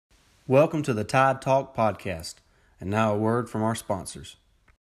Welcome to the Tide Talk podcast. And now a word from our sponsors.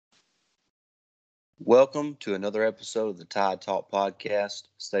 Welcome to another episode of the Tide Talk podcast.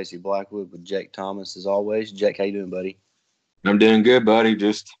 Stacy Blackwood with Jake Thomas as always. Jake, how you doing, buddy? I'm doing good, buddy.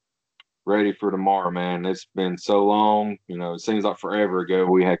 Just ready for tomorrow, man. It's been so long. It seems like forever ago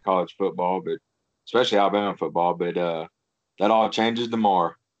we had college football, but especially Alabama football. But that all changes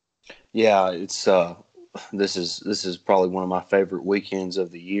tomorrow. Yeah, it's this is probably one of my favorite weekends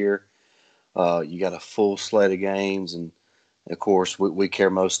of the year. You got a full slate of games, and of course we care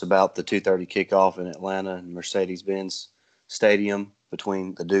most about the 2:30 kickoff in Atlanta and Mercedes-Benz Stadium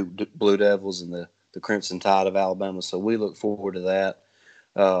between the Duke Blue Devils and the Crimson Tide of Alabama. So we look forward to that.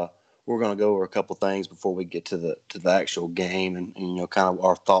 We're going to go over a couple things before we get to the actual game and kind of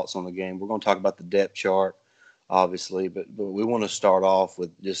our thoughts on the game. We're going to talk about the depth chart, obviously, but we want to start off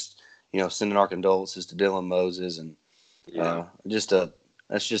with just sending our condolences to Dylan Moses and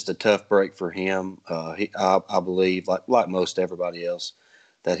that's just a tough break for him. I believe, like most everybody else,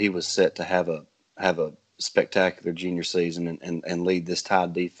 that he was set to have a spectacular junior season and lead this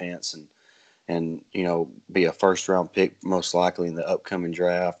Tide defense and be a first round pick most likely in the upcoming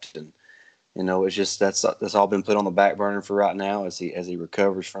draft. And it's just that's all been put on the back burner for right now as he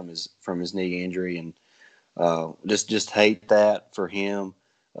recovers from his knee injury, and just hate that for him.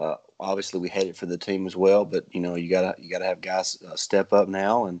 Obviously, we hate it for the team as well, but you gotta have guys step up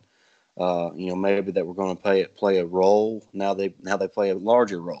now, and maybe that we're going to play a role now. They play a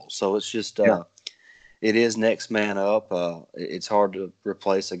larger role, so it's just it is next man up. It's hard to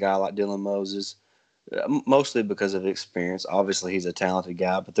replace a guy like Dylan Moses, mostly because of experience. Obviously, he's a talented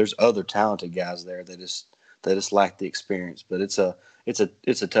guy, but there's other talented guys there that just lack the experience. But it's a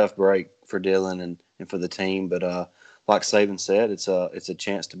tough break for Dylan and for the team, but. Like Saban said, it's a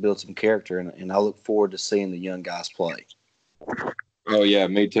chance to build some character, and I look forward to seeing the young guys play. Oh yeah,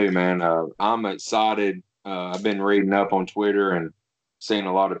 me too, man. I'm excited. I've been reading up on Twitter and seeing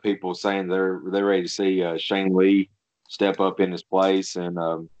a lot of people saying they're ready to see Shane Lee step up in his place, and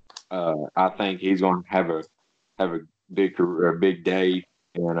I think he's going to have a big career, a big day,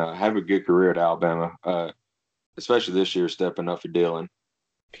 and have a good career at Alabama, especially this year, stepping up for Dylan.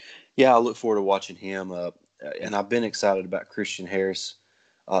 Yeah, I look forward to watching him. And I've been excited about Christian Harris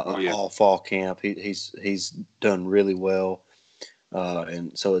all fall camp. He's done really well,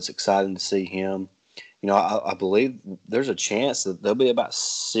 and so it's exciting to see him. I believe there's a chance that there'll be about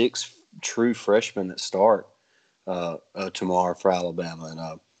 6 true freshmen that start tomorrow for Alabama.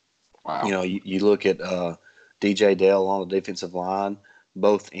 And Wow. You look at DJ Dale on the defensive line,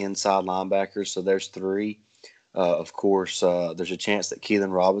 both inside linebackers. So there's 3. Of course, there's a chance that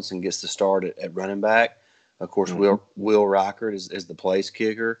Keelan Robinson gets to start at running back. Of course, Mm-hmm. Will Reichert is the place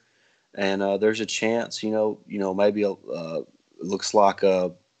kicker, and there's a chance, maybe looks like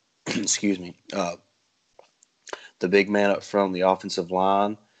excuse me, the big man up from the offensive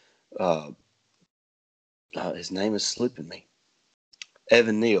line. His name is slipping me.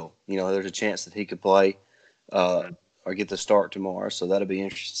 Evan Neal. There's a chance that he could play or get the start tomorrow, so that'll be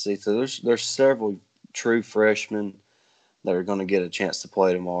interesting to see. So there's several true freshmen that are going to get a chance to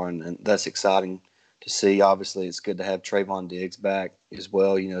play tomorrow, and that's exciting to see. Obviously, it's good to have Trayvon Diggs back as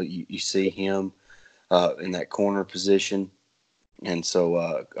well. You see him in that corner position. And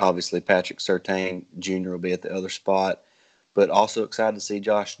so, obviously, Patrick Surtain Jr. will be at the other spot. But also excited to see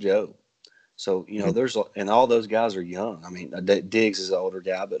Josh Jobe. So, and all those guys are young. I mean, Diggs is an older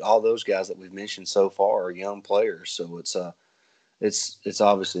guy, but all those guys that we've mentioned so far are young players. So it's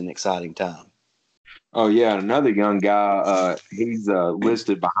obviously an exciting time. Oh yeah, another young guy. He's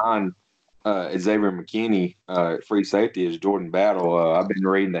listed behind Xavier McKinney, free safety, is Jordan Battle. I've been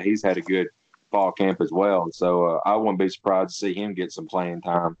reading that he's had a good fall camp as well, so I wouldn't be surprised to see him get some playing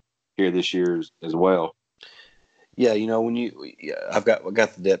time here this year as well. Yeah, I've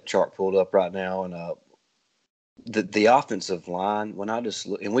got the depth chart pulled up right now, and the offensive line. When I just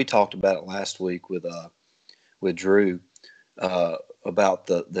and we talked about it last week with Drew about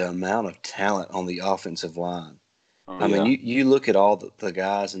the amount of talent on the offensive line. I mean, you look at all the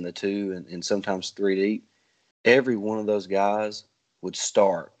guys in the 2 and sometimes 3 deep. Every one of those guys would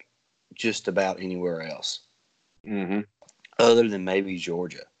start just about anywhere else, other than maybe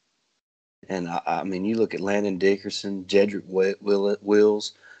Georgia. And I mean, you look at Landon Dickerson, Jedrick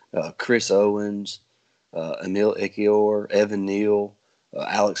Wills, Chris Owens, Emil Ikior, Evan Neal,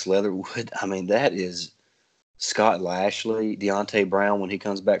 Alex Leatherwood. I mean, that is Scott Lashley, Deontay Brown when he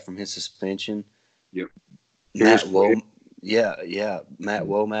comes back from his suspension. Yep. Matt Womack,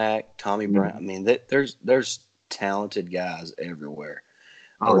 Tommy Brown. I mean, there's talented guys everywhere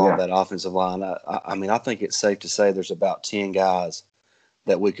along that offensive line. I mean, I think it's safe to say there's about 10 guys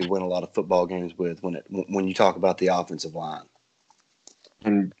that we could win a lot of football games with when you talk about the offensive line.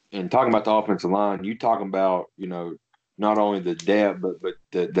 And talking about the offensive line, you talking about, not only the depth but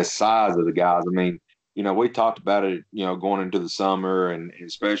the size of the guys. I mean, we talked about it, going into the summer, and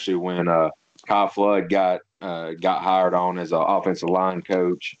especially when Kyle Flood got hired on as an offensive line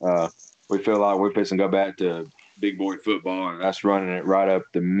coach. We feel like we're fixing to go back to big boy football, and that's running it right up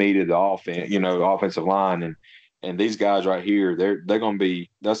the meat of the offense, the offensive line. And these guys right here, they're going to be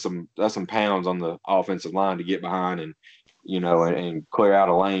that's some pounds on the offensive line to get behind and clear out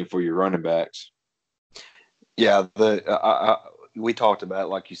a lane for your running backs. Yeah, we talked about it,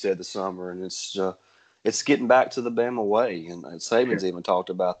 like you said, the summer, and it's getting back to the Bama way, and Saban's even talked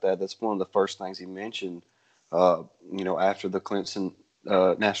about that. That's one of the first things he mentioned, after the Clemson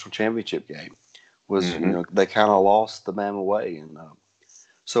national championship game, was they kind of lost the Bama way, and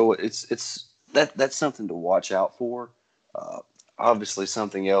so that's something to watch out for. Obviously,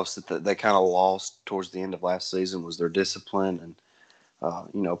 something else that they kind of lost towards the end of last season was their discipline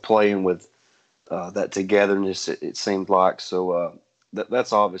and playing with that togetherness. It seemed like so.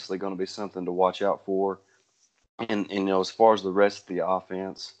 That's obviously going to be something to watch out for. And as far as the rest of the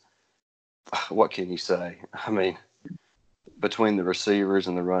offense, what can you say? I mean, between the receivers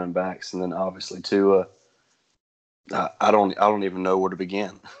and the running backs, and then obviously Tua, I don't even know where to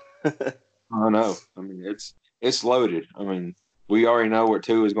begin. I know. I mean, it's loaded. I mean, we already know what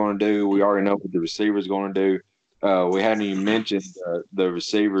Tua is going to do. We already know what the receiver is going to do. We hadn't even mentioned the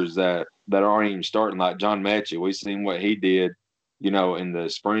receivers that aren't even starting, like John Mechie. We've seen what he did, in the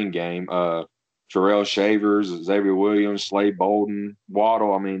spring game. Terrell Shavers, Xavier Williams, Slade Bolden,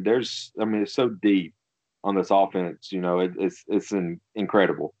 Waddle. I mean, it's so deep on this offense. It's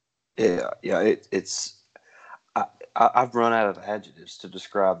incredible. Yeah, it's. I've run out of adjectives to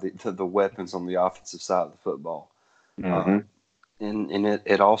describe the weapons on the offensive side of the football. Mm-hmm. And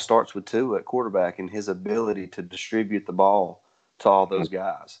it all starts with Tua at quarterback and his ability to distribute the ball to all those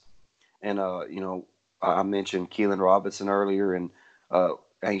guys. And, I mentioned Keelan Robinson earlier, and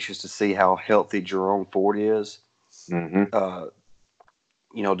anxious to see how healthy Jerome Ford is. Mm-hmm.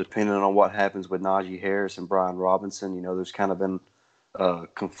 Depending on what happens with Najee Harris and Brian Robinson, there's kind of been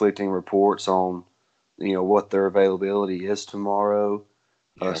conflicting reports on, what their availability is tomorrow.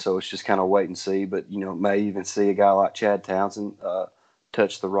 Yeah. So it's just kind of wait and see. But, may even see a guy like Chad Townsend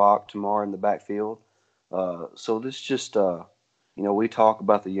touch the rock tomorrow in the backfield. So this just, we talk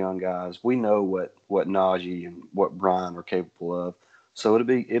about the young guys. We know what Najee and what Brian are capable of. So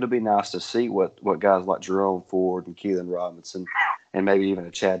it'll be nice to see what guys like Jerome Ford and Keelan Robinson and maybe even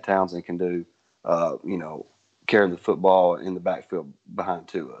a Chad Townsend can do, carrying the football in the backfield behind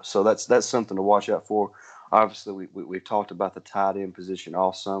Tua. So that's something to watch out for. Obviously, we've talked about the tight end position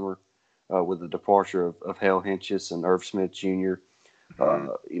all summer with the departure of Hale Henchis and Irv Smith Jr.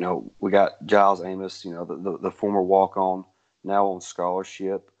 We got Giles Amos, the former walk-on, now on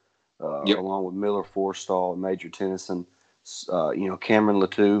scholarship, along with Miller Forstall and Major Tennyson. Cameron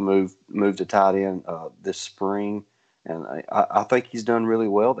Latou moved to tight end this spring, and I think he's done really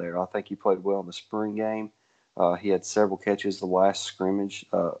well there. I think he played well in the spring game. He had several catches the last scrimmage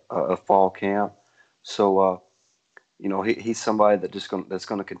of fall camp. So, he's somebody that's going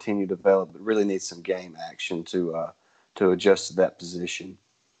to continue to develop, but really needs some game action to adjust to that position.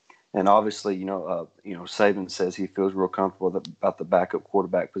 And obviously, Saban says he feels real comfortable about the backup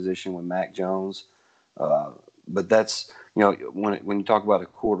quarterback position with Mac Jones. But that's, when you talk about a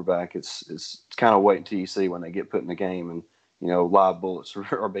quarterback, it's kind of wait until you see when they get put in the game and, live bullets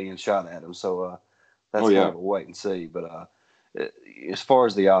are being shot at them. So that's kind of a wait and see. But as far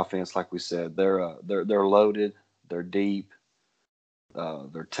as the offense, like we said, they're loaded, they're deep,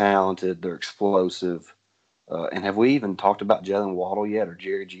 they're talented, they're explosive. And have we even talked about Jalen Waddle yet, or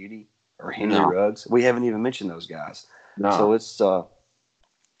Jerry Jeudy, or Henry Ruggs? We haven't even mentioned those guys. No. So it's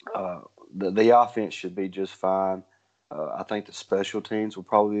the offense should be just fine. I think the special teams will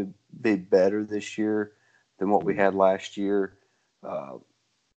probably be better this year than what we had last year.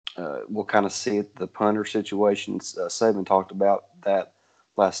 We'll kind of see it, the punter situations. Saban talked about that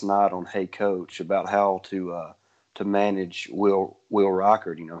last night on Hey Coach, about how to manage Will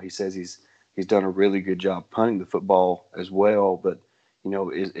Reichard. He says he's done a really good job punting the football as well, but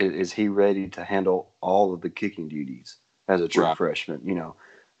is he ready to handle all of the kicking duties as a true freshman?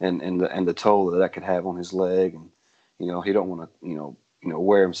 And the toll that could have on his leg, and he don't want to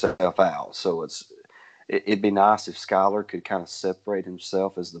wear himself out. So it'd be nice if Skylar could kind of separate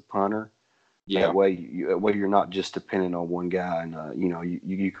himself as the punter. Yeah. That way you're not just dependent on one guy, and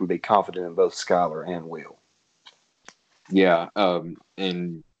you can be confident in both Skylar and Will. Yeah,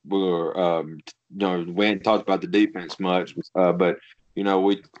 and we hadn't talked about the defense much, but we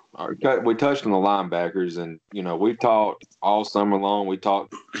touched on the linebackers, and we've talked all summer long. We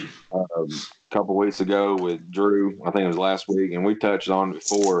talked a couple weeks ago with Drew. I think it was last week, and we touched on it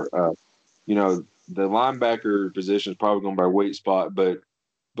before. The linebacker position is probably going to be a weak spot, but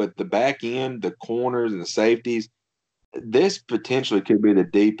the back end, the corners and the safeties, this potentially could be the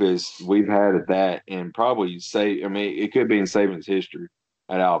deepest we've had at that, and probably say, I mean, it could be in Saban's history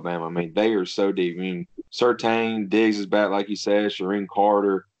at Alabama. I mean, they are so deep. I mean, Surtain, Diggs is back, like you said, Shereen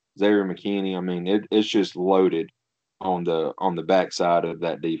Carter, Xavier McKinney. I mean, it's just loaded on the backside of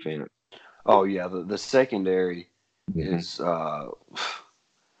that defense. Oh yeah, the secondary Mm-hmm. is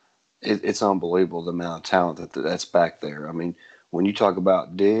it's unbelievable the amount of talent that's back there. I mean, when you talk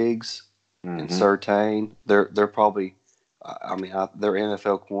about Diggs and Mm-hmm. Surtain, they're probably, I mean, they're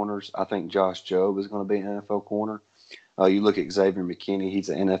NFL corners. I think Josh Jobe is going to be an NFL corner. You look at Xavier McKinney; he's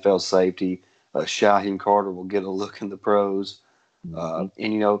an NFL safety. Shaheem Carter will get a look in the pros. Mm-hmm.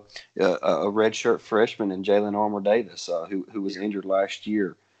 And a redshirt freshman in Jalen Armour Davis, who was injured last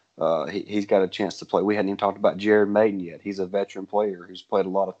year. He's got a chance to play. We hadn't even talked about Jared Maiden yet. He's a veteran player who's played a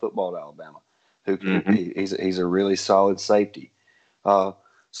lot of football at Alabama. Mm-hmm. He's a really solid safety. Uh,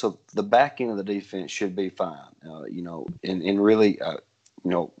 so the back end of the defense should be fine. And really,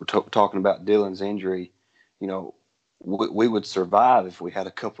 we're talking about Dylan's injury. You know, we would survive if we had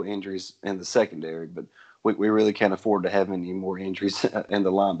a couple injuries in the secondary, but we really can't afford to have any more injuries in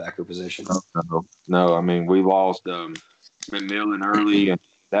the linebacker position. No, I mean, we lost McMillan early, and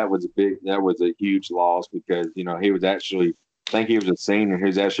that was a huge loss because he was actually, I think he was a senior. He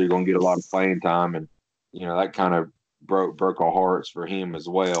was actually going to get a lot of playing time, and that kind of broke our hearts for him as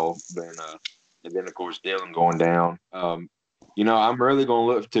well. And then of course Dylan going down. I'm really going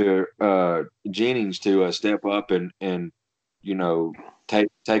to look to Jennings to step up and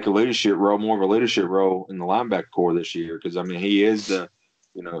take a leadership role, more of a leadership role in the linebacker core this year because I mean he is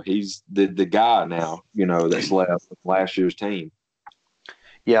he's the guy now that's left with last year's team.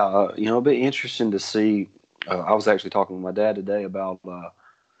 Yeah, it'll be interesting to see. I was actually talking with my dad today about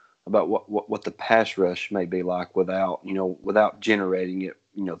what the pass rush may be like without generating it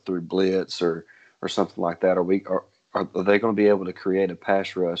through blitz or something like that. Are they going to be able to create a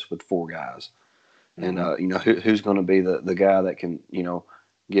pass rush with four guys? And who's going to be the guy that can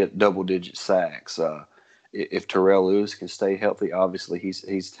get double digit sacks? If Terrell Lewis can stay healthy, obviously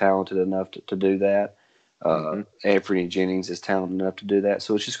he's talented enough to do that. Anthony Jennings is talented enough to do that.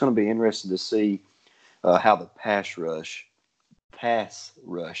 So it's just going to be interesting to see how the pass rush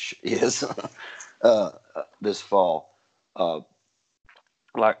is this fall.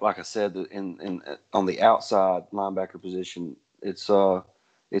 Like I said, in on the outside linebacker position, it's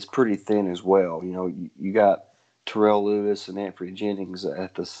pretty thin as well. You got Terrell Lewis and Anthony Jennings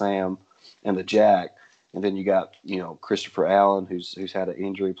at the Sam and the Jack, and then you got Christopher Allen, who's had an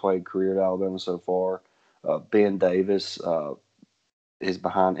injury played career at Alabama so far. Ben Davis is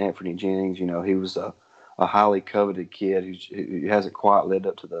behind Anthony Jennings. He was a highly coveted kid who hasn't quite lived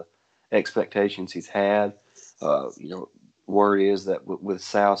up to the expectations he's had. Word is that with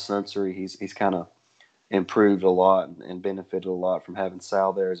Sal Sunseri, he's kind of improved a lot and benefited a lot from having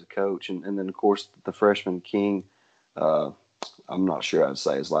Sal there as a coach. And then, of course, the freshman King, I'm not sure I'd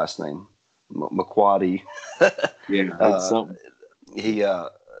say his last name, McQuaddy. Yeah, that's something.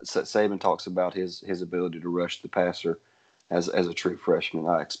 Saban talks about his ability to rush the passer as a true freshman.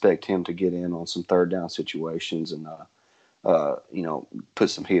 I expect him to get in on some third down situations and put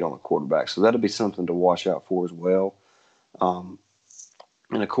some heat on the quarterback. So that'll be something to watch out for as well. And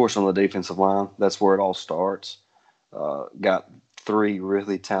of course, on the defensive line, that's where it all starts. Got three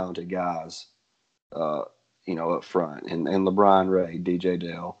really talented guys, up front, and LeBron Ray, DJ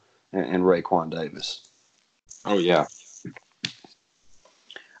Dell, and Raekwon Davis. Oh yeah.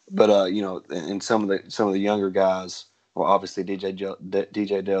 But and some of the younger guys. Well, obviously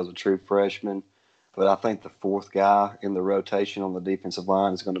DJ Dell's a true freshman, but I think the fourth guy in the rotation on the defensive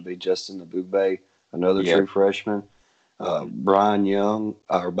line is going to be Justin Abugbe, another true freshman. Byron Young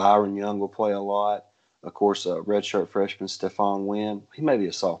will play a lot. Of course, redshirt freshman Stephon Wynn. He may be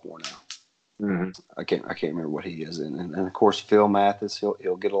a sophomore now. Mm-hmm. I can't remember what he is, and of course Phil Mathis.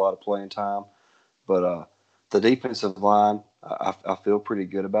 He'll get a lot of playing time. But the defensive line, I feel pretty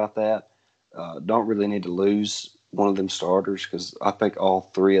good about that. Don't really need to lose one of them starters because I think all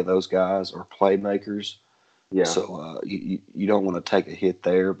three of those guys are playmakers. Yeah. So you don't want to take a hit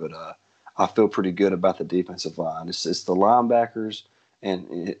there, but I feel pretty good about the defensive line. It's the linebackers,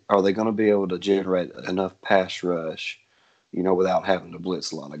 and are they going to be able to generate enough pass rush, without having to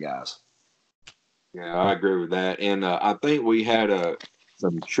blitz a lot of guys? Yeah, I agree with that. And I think we had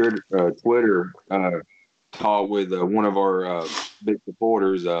some Twitter talked with one of our big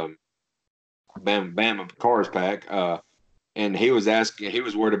supporters, Bama Cars Pack, and he was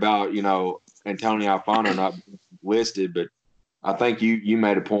worried about Antonio Alfano not being listed, but I think you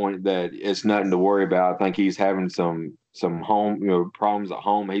made a point that it's nothing to worry about. I think he's having some home problems at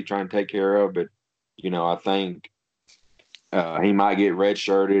home he's trying to take care of, but I think he might get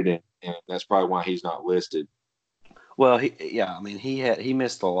redshirted, and that's probably why he's not listed. Well, he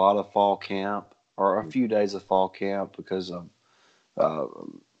missed a lot of fall camp or a few days of fall camp because of uh,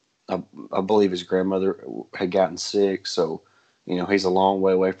 I believe his grandmother had gotten sick. So, he's a long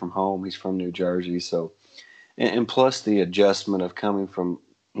way away from home. He's from New Jersey, so and plus the adjustment of coming from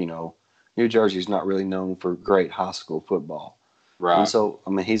New Jersey's not really known for great high school football, and Right. so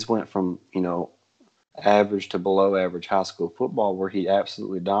he's went from average to below average high school football where he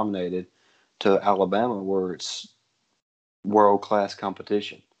absolutely dominated to Alabama where it's world class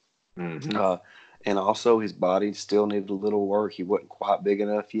competition. Mm-hmm. Uh, and also, his body still needed a little work. He wasn't quite big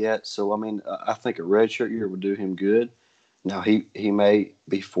enough yet. So, I think a redshirt year would do him good. Now, he may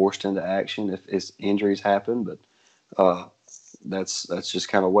be forced into action if his injuries happen, but uh, that's just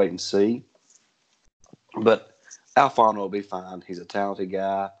kind of wait and see. But Alfano will be fine. He's a talented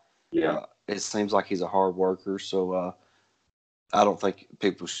guy. Yeah. It seems like he's a hard worker. So, I don't think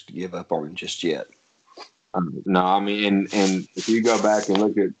people should give up on him just yet. No, I mean, and if you go back and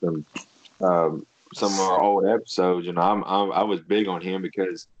look at some of our old episodes, I was big on him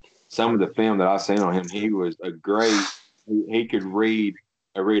because some of the film that I seen on him, he was a great. He could read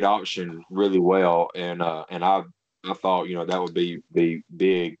a read option really well, and I thought that would be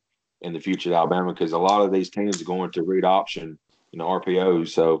big in the future of Alabama because a lot of these teams are going to read option, RPOs.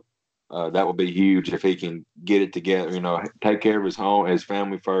 So that would be huge if he can get it together. Take care of his home, his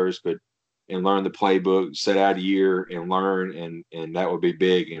family first, but and learn the playbook, set out a year and learn, and that would be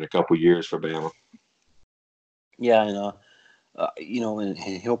big in a couple of years for Bama. Yeah, and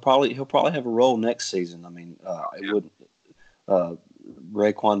he'll probably have a role next season. It wouldn't. Uh,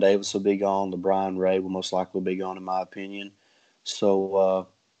 Raekwon Davis will be gone. LeBron Ray will most likely be gone, in my opinion. So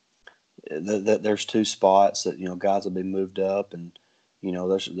there's two spots that guys will be moved up, and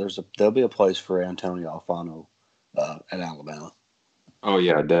there'll be a place for Antonio Alfano at Alabama. Oh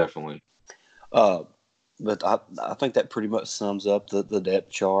yeah, definitely. Uh, but I think that pretty much sums up the depth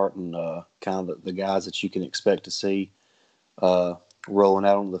chart and kind of the guys that you can expect to see uh, rolling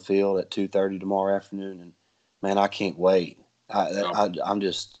out on the field at 2:30 tomorrow afternoon. And man, I can't wait. I don't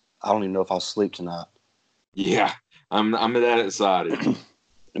even know if I'll sleep tonight. Yeah, I'm that excited.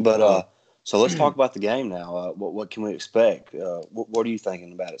 But Uh, so let's talk about the game now. What can we expect? What are you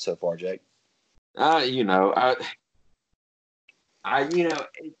thinking about it so far, Jake? I you know I you know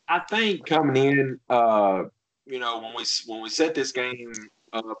I think coming in, when we set this game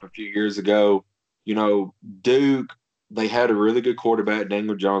up a few years ago, Duke, they had a really good quarterback,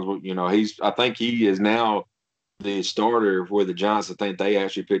 Daniel Jones. I think he is now the starter for the Giants. I think they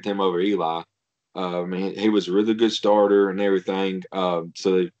actually picked him over Eli. He was a really good starter and everything.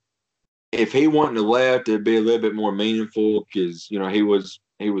 So if he wouldn't have left, it'd be a little bit more meaningful because he was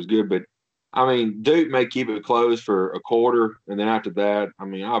good. But Duke may keep it close for a quarter, and then after that,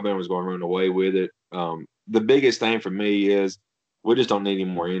 Alabama's going to run away with it. The biggest thing for me is we just don't need any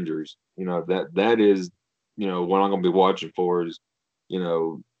more injuries. That is what I'm going to be watching for is you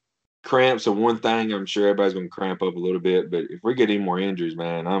know cramps are one thing. I'm sure everybody's going to cramp up a little bit, but if we get any more injuries,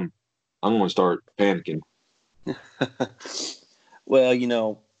 man, I'm going to start panicking.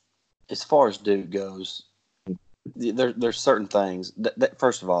 Well, as far as Duke goes, there's certain things.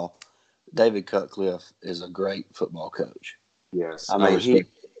 First of all, David Cutcliffe is a great football coach. Yes, I I mean,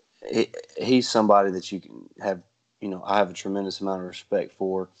 respect. he's somebody that you can have. I have a tremendous amount of respect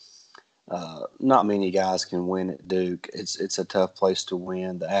for. Not many guys can win at Duke. It's a tough place to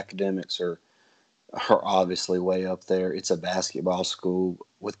win. The academics are obviously way up there. It's a basketball school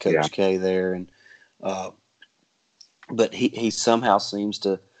with Yeah. Coach K there, and uh, but he somehow seems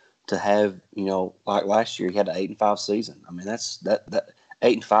to have like last year he had an 8-5 season. That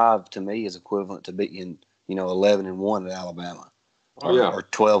 8-5 to me is equivalent to being 11-1 at Alabama Oh yeah. or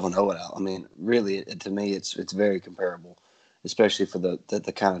 12-0 at Alabama. Really, to me it's very comparable, especially for the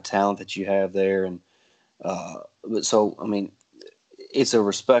kind of talent that you have there. And but so it's a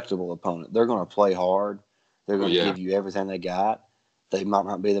respectable opponent. They're going to play hard. They're Oh going to yeah. give you everything they got. They might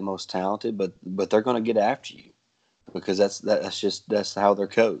not be the most talented, but they're going to get after you because that's how they're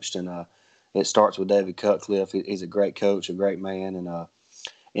coached. And it starts with David Cutcliffe. He's a great coach, a great man, and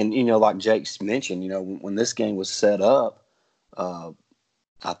like Jake's mentioned, when this game was set up, uh,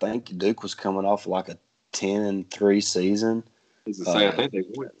 I think Duke was coming off like a 10-3 season. As I say, I Uh, think they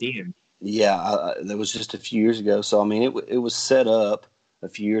won 10. Yeah, that was just a few years ago. So I mean, it was set up a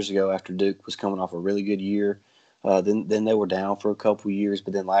few years ago after Duke was coming off a really good year. Then they were down for a couple of years,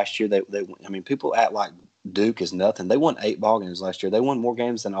 but then last year they I mean, people act like Duke is nothing. They won 8 ball games last year. They won more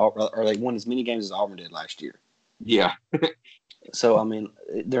games than or they won as many games as Auburn did last year. Yeah. So I mean,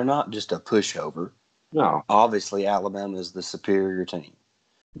 they're not just a pushover. No. Obviously, Alabama is the superior team,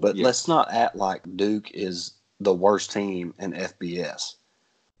 but Yeah. let's not act like Duke is the worst team in FBS.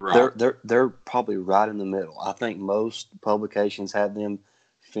 Right. They're probably right in the middle. I think most publications have them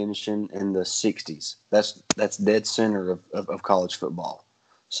finishing in the 60s. That's dead center of college football.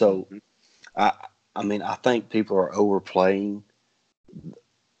 So Mhm. I I mean I think people are overplaying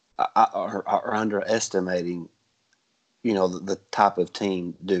are underestimating the type of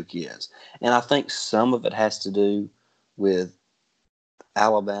team Duke is, and I think some of it has to do with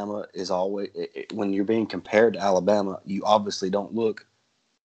Alabama is always when you're being compared to Alabama, you obviously don't look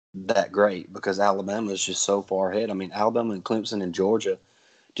that great because Alabama is just so far ahead. I mean, Alabama and Clemson and Georgia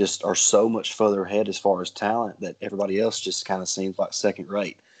just are so much further ahead as far as talent that everybody else just kind of seems like second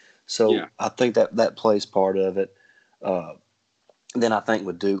rate. So Yeah. I think that plays part of it. Uh, then I think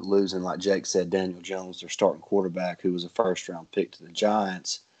with Duke losing, like Jake said, Daniel Jones, their starting quarterback, who was a first round pick to the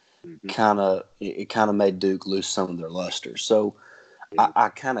Giants, Mhm. kind of made Duke lose some of their luster. So Yeah. I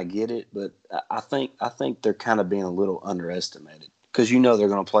kind of get it, but I think they're kind of being a little underestimated because they're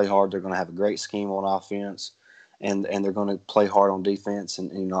going to play hard. They're going to have a great scheme on offense, and they're going to play hard on defense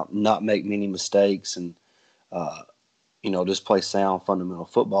and not make many mistakes and uh, just play sound fundamental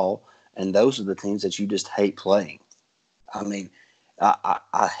football. And those are the teams that you just hate playing. I mean,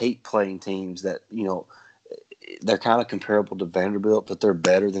 I hate playing teams that they're kind of comparable to Vanderbilt, but they're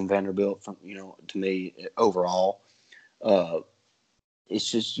better than Vanderbilt from to me overall. Uh, it's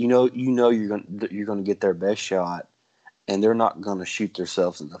just you're gonna get their best shot, and they're not gonna shoot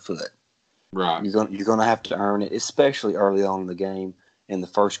themselves in the foot. Right. You're gonna have to earn it, especially early on in the game, in the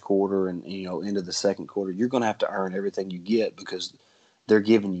first quarter and into the second quarter. You're gonna have to earn everything you get because they're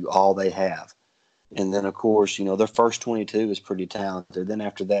giving you all they have. And then of course their first 22 is pretty talented. Then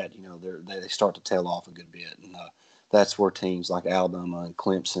after that they start to tail off a good bit, and that's where teams like Alabama and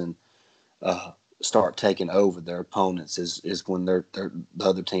Clemson uh, start taking over their opponents is when the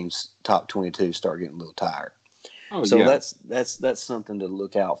other team's top 22 start getting a little tired. Oh So yeah. that's something to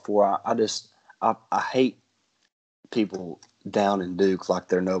look out for. I hate people down in Duke like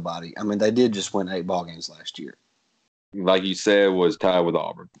they're nobody. I mean, they did just win 8 ball games last year. Like you said, was tied with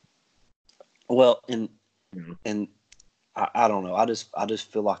Auburn. Well, and Mhm. and I don't know. I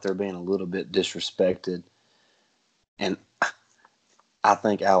just feel like they're being a little bit disrespected, and I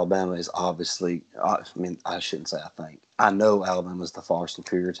think Alabama is obviously. I mean, I shouldn't say I think. I know Alabama is the far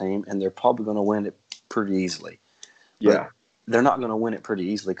superior team, and they're probably going to win it pretty easily. But Yeah. they're not going to win it pretty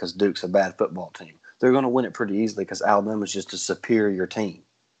easily because Duke's a bad football team. They're going to win it pretty easily because Alabama's just a superior team.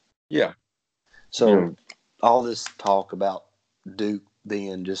 Yeah. You So know, all this talk about Duke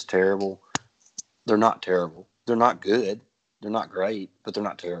being just terrible, they're not terrible. They're not good. They're not great, but they're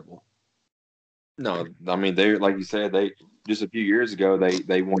not terrible. no, I mean they like you said they just a few years ago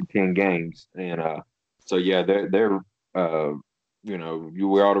they won 10 games and so yeah they're uh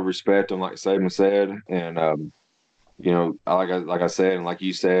we ought to respect them like Saban said and like I said and like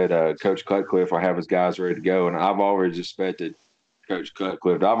you said Coach Cutcliffe will have his guys ready to go and I've always respected Coach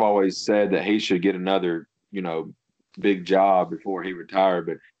Cutcliffe. I've always said that he should get another big job before he retired,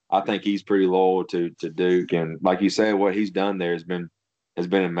 but I think he's pretty loyal to Duke and like you said what he's done there has been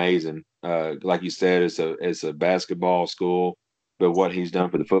amazing. Like you said, it's a basketball school, but what he's done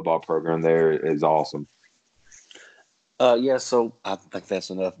for the football program there is awesome. Yeah, so I think that's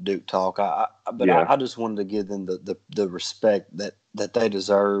enough Duke talk. But Yeah. I just wanted to give them the respect that they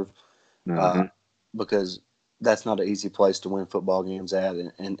deserve, uh, Hmm. because that's not an easy place to win football games at,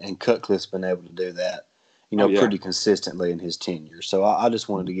 and Cutcliffe's been able to do that, Oh yeah. pretty consistently in his tenure. So I just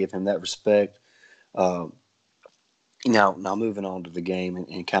wanted to give him that respect. Um, now moving on to the game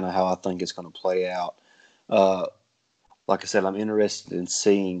and kind of how I think it's going to play out. Uh, like I said, I'm interested in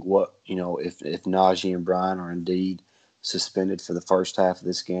seeing what if Najee and Brian are indeed suspended for the first half of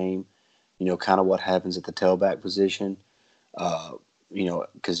this game. Kind of what happens at the tailback position. Uh,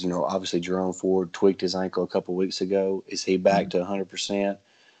 because obviously Jerome Ford tweaked his ankle a couple weeks ago. Is he back to 100%,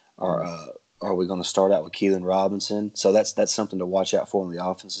 or are we going to start out with Keelan Robinson? So that's something to watch out for on the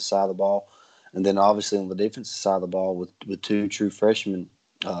offensive side of the ball, and then obviously on the defensive side of the ball with two true freshmen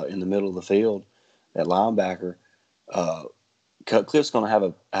in the middle of the field at linebacker. Uh, Cliff's going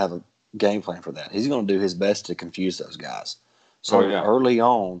to have a game plan for that. He's going to do his best to confuse those guys. Oh So yeah. early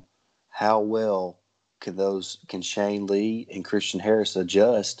on, how well can Shane Lee and Christian Harris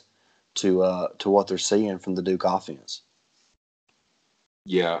adjust to what they're seeing from the Duke offense.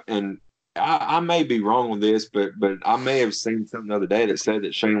 Yeah, and I may be wrong on this, but I may have seen something the other day that said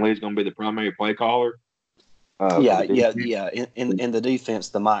that Shane Lee's going to be the primary play caller. For the defense. Yeah. In the defense,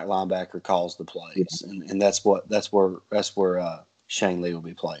 the Mike linebacker calls the plays, and that's where Shane Lee will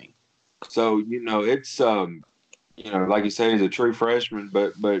be playing. So it's like you say, he's a true freshman,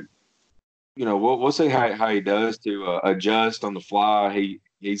 but we'll see how he does to adjust on the fly.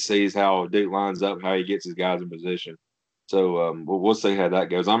 He sees how Duke lines up, how he gets his guys in position. So we'll see how that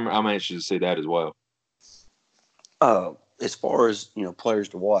goes. I'm anxious to see that as well. As far as players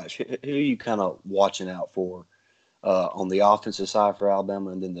to watch, who are you kind of watching out for on the offensive side for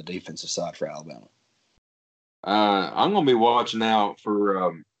Alabama, and then the defensive side for Alabama? I'm going to be watching out for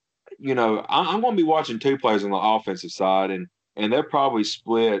I'm going to be watching two players on the offensive side, and they're probably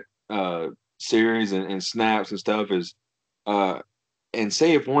split series and snaps and stuff and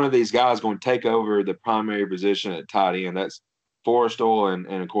see if one of these guys is going to take over the primary position at tight end. That's Forrestal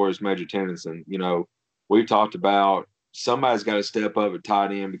and of course Major Tennyson. We talked about somebody's got to step up at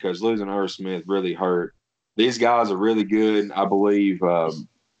tight end because losing Irv Smith really hurt. These guys are really good. I believe,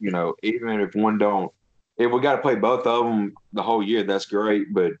 even if one don't, if we got to play both of them the whole year, that's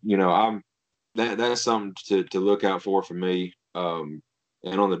great. But that's something to look out for me. And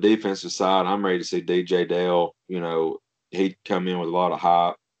on the defensive side, I'm ready to see DJ Dale. He come in with a lot of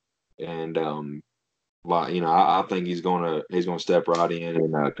hype, and I think he's gonna step right in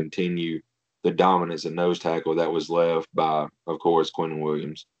and continue the dominance at nose tackle that was left by, of course, Quentin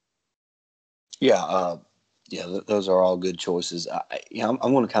Williams. Yeah, those are all good choices. I'm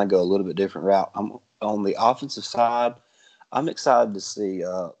going to kind of go a little bit different route. I'm on the offensive side. I'm excited to see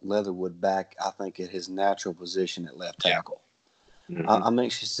Leatherwood back. I think at his natural position at left tackle. Mm-hmm. I'm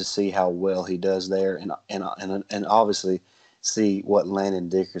anxious to see how well he does there, and obviously see what Landon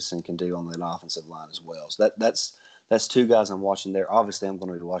Dickerson can do on that offensive line as well. So that's two guys I'm watching there. Obviously, I'm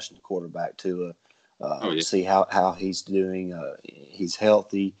going to be watching the quarterback too. See how he's doing. He's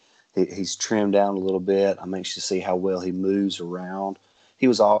healthy. He's trimmed down a little bit. I'm anxious to see how well he moves around. He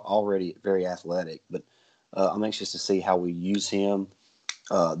was already very athletic, but I'm anxious to see how we use him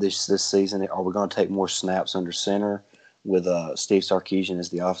this season. Are we going to take more snaps under center with Steve Sarkisian as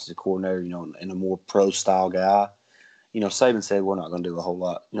the offensive coordinator, and a more pro-style guy? Saban said we're not going to do a whole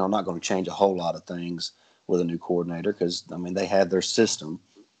lot. I'm not going to change a whole lot of things with a new coordinator because, they had their system.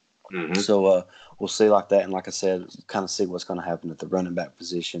 Mm-hmm. So we'll see like that. And like I said, kind of see what's going to happen at the running back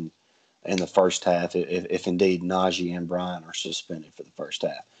position in the first half if indeed Najee and Brian are suspended for the first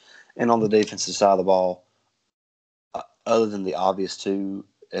half. And on the defensive side of the ball, other than the obvious two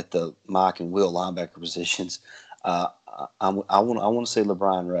at the Mike and Will linebacker positions, I want to see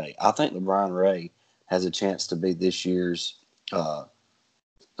LeBron Ray. I think LeBron Ray has a chance to be this year's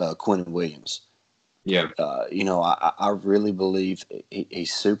Quentin Williams. Yeah. I really believe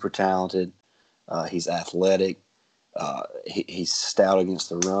he's super talented. He's athletic. He's stout against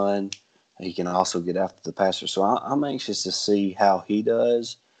the run. He can also get after the passer. So I'm anxious to see how he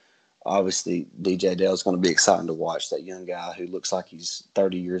does. Obviously, DJ Dale is going to be exciting to watch, that young guy who looks like he's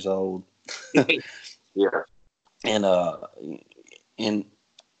 30 years old. Yeah. And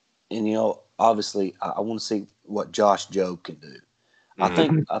obviously, I want to see what Josh Jobe can do.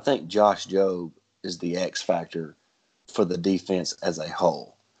 Mm-hmm. I think Josh Jobe is the X factor for the defense as a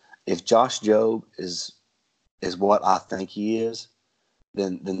whole. If Josh Jobe is what I think he is,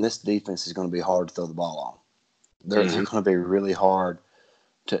 then this defense is going to be hard to throw the ball on. They're going to be really hard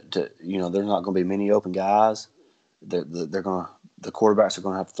to there's not going to be many open guys. The quarterbacks are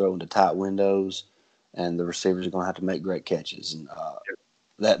going to have to throw into tight windows, and the receivers are going to have to make great catches, and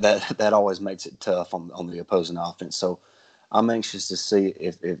that always makes it tough on the opposing offense. So I'm anxious to see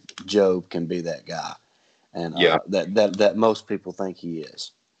if Jobe can be that guy, and that most people think he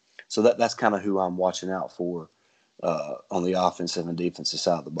is. So that's kind of who I'm watching out for on the offensive and defensive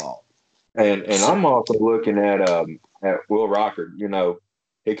side of the ball. And I'm also looking at Will Rockard.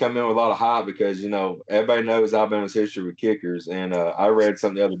 He come in with a lot of hype because everybody knows Alabama's history with kickers, and I read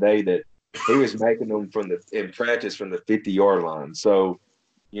something the other day that he was making them in practice from the 50-yard line. So,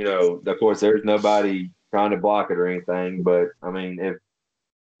 of course, there's nobody trying to block it or anything. But I mean, if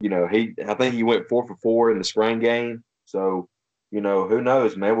I think he went 4 for 4 in the spring game. So, who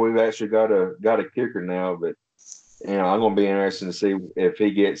knows? Maybe we've actually got a kicker now. But I'm going to be interested to see if he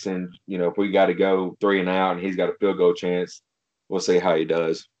gets in. If we got to go 3 and out and he's got a field goal chance, we'll see how he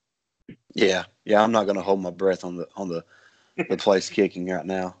does. Yeah. I'm not going to hold my breath on the place kicking right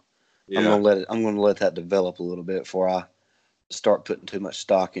now. Yeah. I'm going to let that develop a little bit before I start putting too much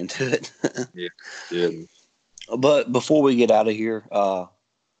stock into it. Yeah. But before we get out of here,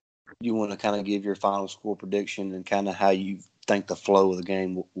 you want to kind of give your final score prediction and kind of how you think the flow of the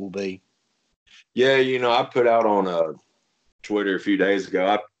game will be? Yeah, I put out on Twitter a few days ago.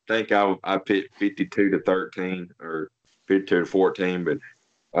 I think I picked 52-13 or 52-14, but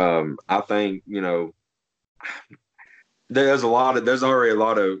I think there's already a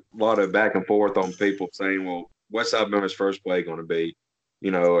lot of back and forth on people saying, well, what's Alabama's first play going to be?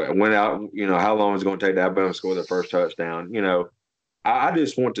 How long is it going to take to Alabama to score their first touchdown? I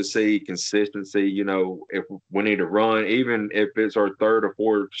just want to see consistency. If we need to run, even if it's our third or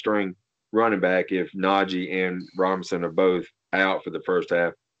fourth string running back, if Najee and Robinson are both out for the first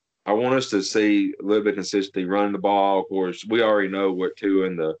half, I want us to see a little bit of consistency running the ball. Of course, we already know what Tua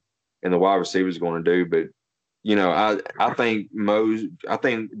and the wide receivers are going to do, but I think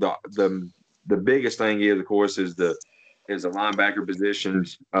the biggest thing is, of course, is the linebacker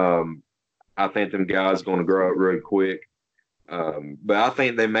positions. I think them guys are going to grow up really quick. But I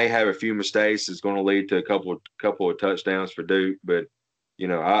think they may have a few mistakes. It's going to lead to a couple of touchdowns for Duke. But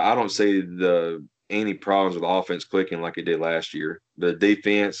I don't see any problems with the offense clicking like it did last year. The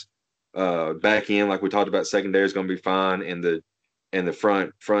defense, back end, like we talked about, secondary is going to be fine, and the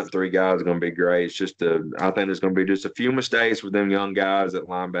front three guys are going to be great. It's just I think there's going to be just a few mistakes with them young guys at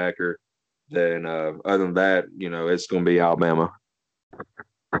linebacker. Then other than that, it's going to be Alabama.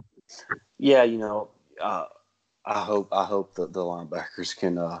 Yeah, I hope that the linebackers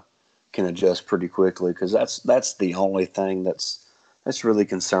can adjust pretty quickly, because that's the only thing that's really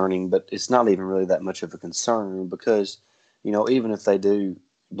concerning. But it's not even really that much of a concern, because even if they do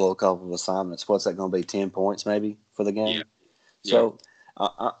blow a couple of assignments, what's that going to be? 10 points maybe for the game. Yeah. So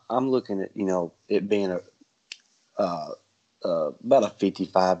I'm looking at it being about a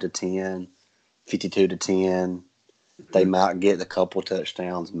 55-10, 52-10. They might get a couple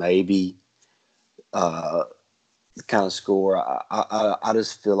touchdowns, maybe. Kind of score. I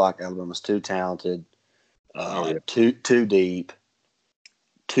just feel like Alabama's too talented, too deep,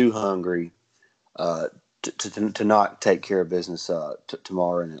 too hungry to not take care of business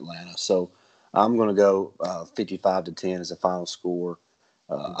tomorrow in Atlanta. So I'm going to go 55-10 as a final score.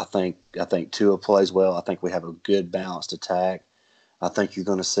 I think Tua plays well. I think we have a good balanced attack. I think you're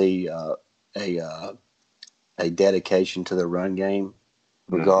going to see a dedication to the run game,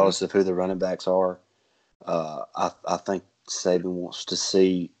 regardless of who the running backs are. I think Saban wants to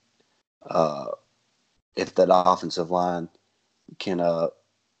see if that offensive line can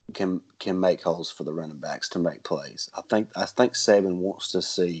make holes for the running backs to make plays. I think Saban wants to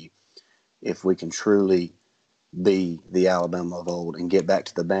see if we can truly be the Alabama of old and get back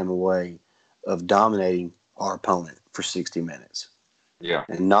to the Bama way of dominating our opponent for 60 minutes. Yeah.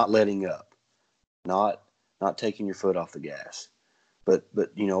 And not letting up, not taking your foot off the gas, but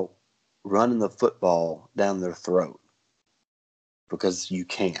running the football down their throat, because you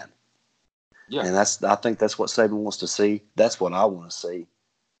can. Yeah. And I think that's what Saban wants to see. That's what I want to see,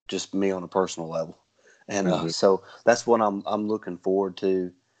 just me on a personal level. And so that's what I'm looking forward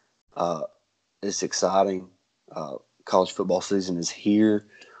to. It's exciting. College football season is here.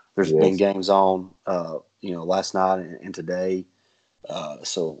 There's been games on, last night and today.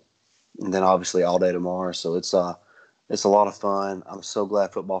 And then obviously all day tomorrow. So it's a lot of fun. I'm so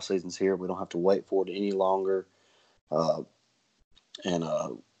glad football season's here. We don't have to wait for it any longer. And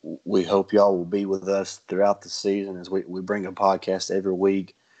we hope y'all will be with us throughout the season as we bring a podcast every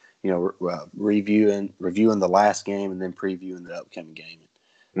week, reviewing the last game and then previewing the upcoming game.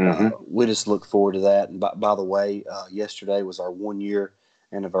 We just look forward to that. And by the way, yesterday was our 1 year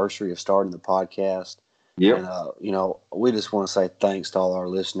anniversary of starting the podcast. Yep. And, we just want to say thanks to all our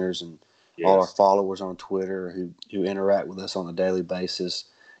listeners and all our followers on Twitter who interact with us on a daily basis.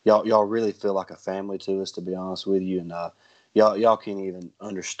 Y'all really feel like a family to us, to be honest with you. And y'all can't even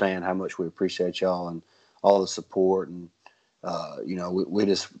understand how much we appreciate y'all and all the support. And, we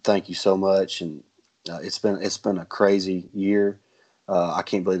just thank you so much. And it's been a crazy year. I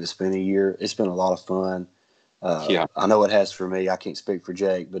can't believe it's been a year. It's been a lot of fun. I know it has for me. I can't speak for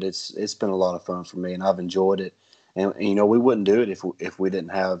Jake, but it's been a lot of fun for me, and I've enjoyed it. And we wouldn't do it if we didn't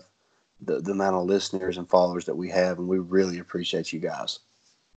have the amount of listeners and followers that we have, and we really appreciate you guys.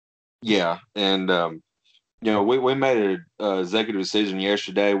 Yeah, and we made an executive decision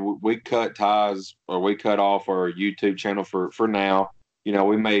yesterday. We cut ties, or we cut off our YouTube channel for now.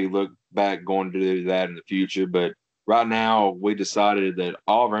 We may look back going to do that in the future, but right now we decided that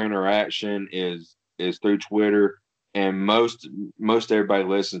all of our interaction is through Twitter, and most everybody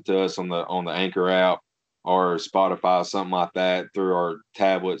listens to us on the Anchor app or Spotify, something like that, through our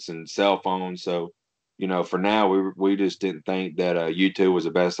tablets and cell phones. So, for now we just didn't think that YouTube was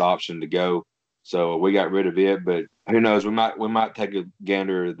the best option to go. So we got rid of it, but who knows? We might take a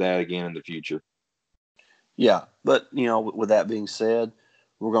gander at that again in the future. Yeah, but with that being said,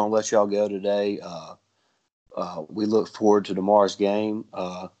 we're gonna let y'all go today. We look forward to tomorrow's game.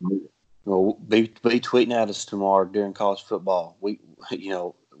 Be tweeting at us tomorrow during college football. We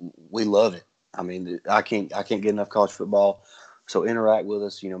love it. I mean, I can't get enough college football. So interact with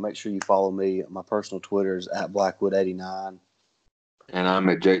us. Make sure you follow me. My personal Twitter is at Blackwood89. And I'm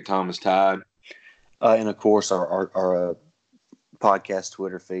at Jake Thomas Tide. And of course, our podcast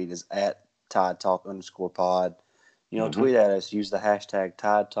Twitter feed is at Tide Talk _pod. Tweet at us. Use the hashtag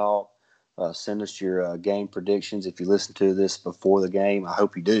Tide Talk. Send us your game predictions. If you listen to this before the game, I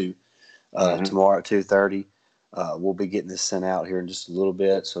hope you do. Tomorrow at 2:30, we'll be getting this sent out here in just a little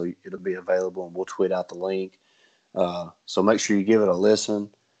bit, so it'll be available, and we'll tweet out the link. So make sure you give it a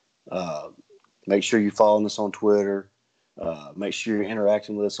listen. Make sure you follow us on Twitter. Make sure you're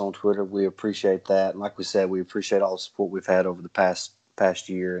interacting with us on Twitter. We appreciate that. And like we said, we appreciate all the support we've had over the past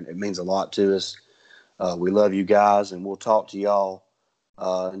year, and it means a lot to us. We love you guys, and we'll talk to y'all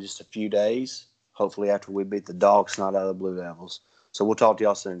in just a few days, hopefully after we beat the dog snot out of the Blue Devils. So we'll talk to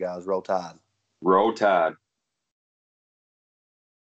y'all soon, guys. Roll Tide. Roll Tide.